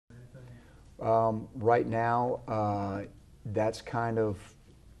Right now, that's kind of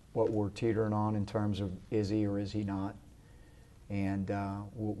what we're teetering on in terms of is he or is he not. And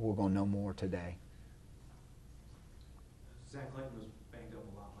we're going to know more today. Zach Clayton was banged up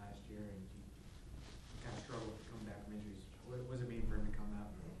a lot last year, and he kind of struggled coming back from injuries. What does it mean for him to come out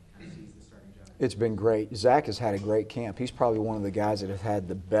and kind of seize the starting job? It's been great. Zach has had a great camp. He's probably one of the guys that have had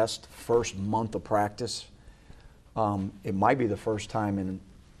the best first month of practice. It might be the first time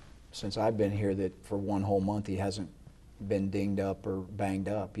since I've been here that for one whole month he hasn't been dinged up or banged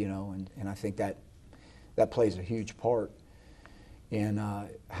up, you know, and I think that plays a huge part in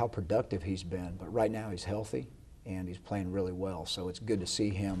how productive he's been. But right now he's healthy and he's playing really well, so it's good to see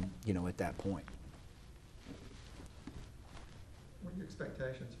him, you know, at that point. What are your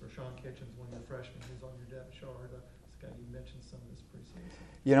expectations for Sean Kitchens, one of your freshmen who's on your depth chart? Scott, you mentioned some of this preseason.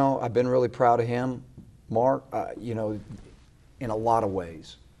 You know, I've been really proud of him, Mark, you know, in a lot of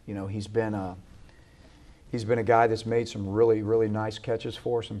ways. You know, he's been a guy that's made some really, really nice catches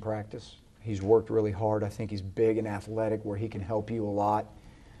for us in practice. He's worked really hard. I think he's big and athletic where he can help you a lot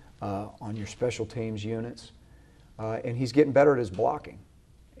on your special teams units. And he's getting better at his blocking.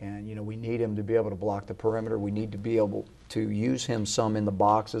 And, you know, we need him to be able to block the perimeter. We need to be able to use him some in the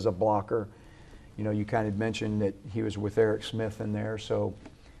box as a blocker. You know, you kind of mentioned that he was with Eric Smith in there. So,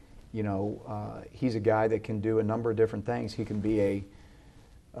 you know, he's a guy that can do a number of different things. He can be a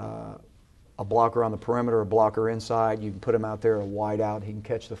blocker on the perimeter, a blocker inside. You can put him out there a wide out. He can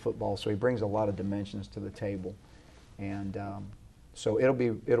catch the football. So he brings a lot of dimensions to the table. And so it'll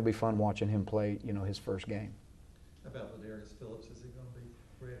be fun watching him play, you know, his first game. How about Ladarius Phillips? Is he going to be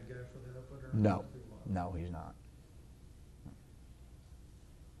ready to go for the opener? No, no, he's not.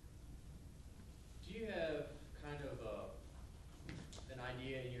 Do you have kind of an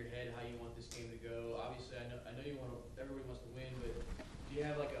idea in your head how you want this game to go? Obviously, I know everybody wants to win, but do you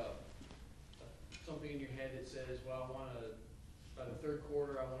have like something in your head that says, well, I want to, by the third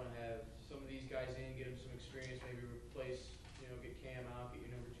quarter, I want to have some of these guys in, get them some experience, maybe replace, you know, get Cam out, get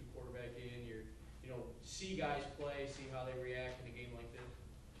your number 2 quarterback in, see guys play, see how they react in a game like this?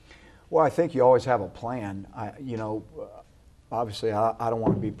 Well, I think you always have a plan. You know, obviously, I don't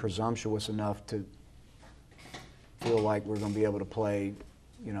want to be presumptuous enough to feel like we're going to be able to play,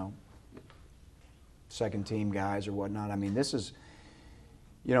 you know, second team guys or whatnot. I mean, this is,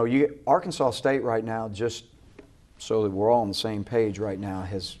 you know, Arkansas State right now, just so that we're all on the same page right now,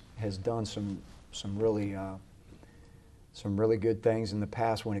 has done some really good things in the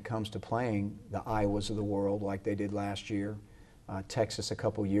past when it comes to playing the Iowas of the world like they did last year. Texas a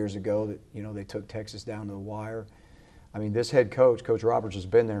couple years ago, that, you know, they took Texas down to the wire. I mean, this head coach, Coach Roberts, has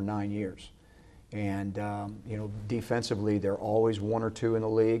been there 9 years. And, you know, defensively, they're always 1 or 2 in the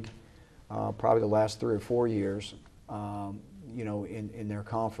league, probably the last 3 or 4 years, you know, in their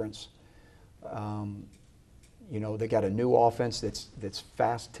conference. You know, they got a new offense that's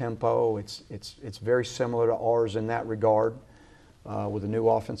fast tempo. It's very similar to ours in that regard, with a new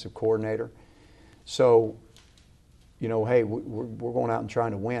offensive coordinator. So, you know, hey, we're going out and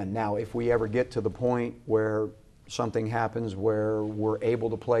trying to win. Now, if we ever get to the point where something happens where we're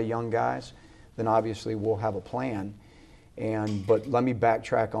able to play young guys, then obviously we'll have a plan. But let me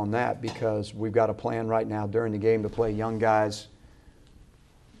backtrack on that, because we've got a plan right now during the game to play young guys,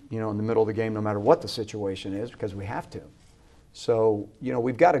 you know, in the middle of the game, no matter what the situation is, because we have to. So, you know,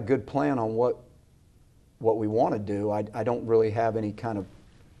 we've got a good plan on what we want to do. I don't really have any kind of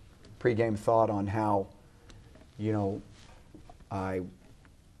pregame thought on how, you know, I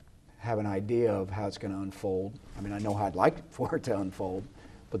have an idea of how it's going to unfold. I mean, I know how I'd like for it to unfold,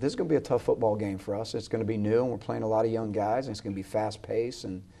 but this is going to be a tough football game for us. It's going to be new, and we're playing a lot of young guys, and it's going to be fast-paced.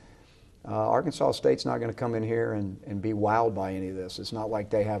 And Arkansas State's not going to come in here and be wowed by any of this. It's not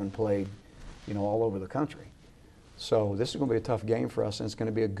like they haven't played, you know, all over the country. So this is going to be a tough game for us, and it's going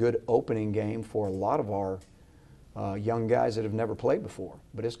to be a good opening game for a lot of our young guys that have never played before.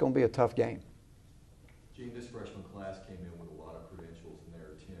 But it's going to be a tough game. Gene, this freshman class came in with a lot of credentials, and there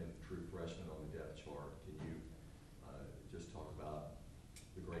are 10 true freshmen on the depth chart. Can you just talk about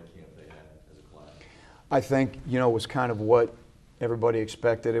the great camp they had as a class? I think, you know, it was kind of what everybody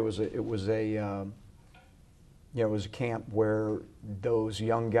expected. It was a camp where those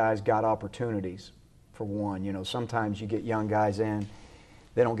young guys got opportunities. For one, you know, sometimes you get young guys in,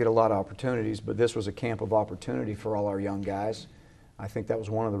 they don't get a lot of opportunities, but this was a camp of opportunity for all our young guys. I think that was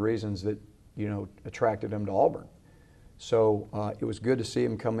one of the reasons that, you know, attracted them to Auburn. So it was good to see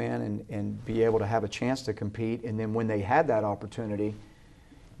them come in and be able to have a chance to compete, and then when they had that opportunity,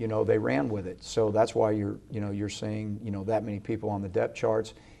 you know, they ran with it. So that's why you're seeing, you know, that many people on the depth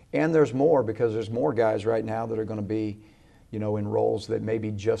charts. And there's more, because there's more guys right now that are going to be, you know, in roles that may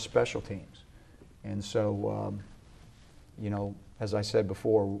be just special teams. And so, you know, as I said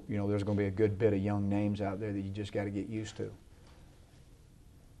before, you know, there's going to be a good bit of young names out there that you just got to get used to.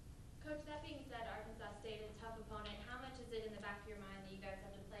 Coach, that being said, Arkansas State is a tough opponent. How much is it in the back of your mind that you guys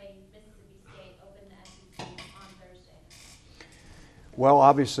have to play Mississippi State, open the SEC on Thursday? Well,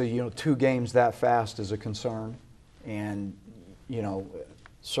 obviously, you know, 2 games that fast is a concern. And, you know,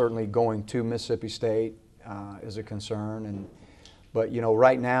 certainly going to Mississippi State is a concern. But, you know,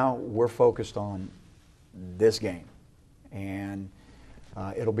 right now we're focused on this game. And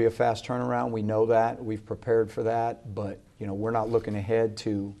it'll be a fast turnaround. We know that. We've prepared for that. But, you know, we're not looking ahead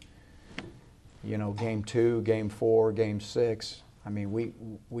to, you know, game 2, game 4, game 6. I mean,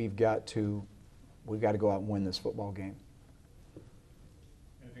 we've got to go out and win this football game.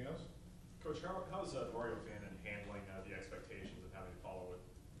 Anything else? Coach, how's Mario Fannin handling the expectations of having to follow what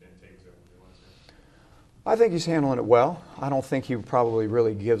Ben Tate was able to do last year? I think he's handling it well. I don't think he probably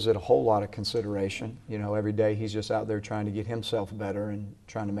really gives it a whole lot of consideration. You know, every day he's just out there trying to get himself better and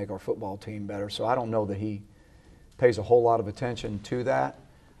trying to make our football team better. So I don't know that he pays a whole lot of attention to that.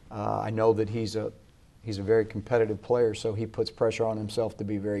 I know that he's a very competitive player, so he puts pressure on himself to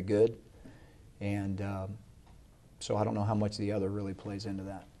be very good. And so I don't know how much the other really plays into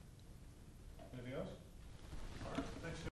that.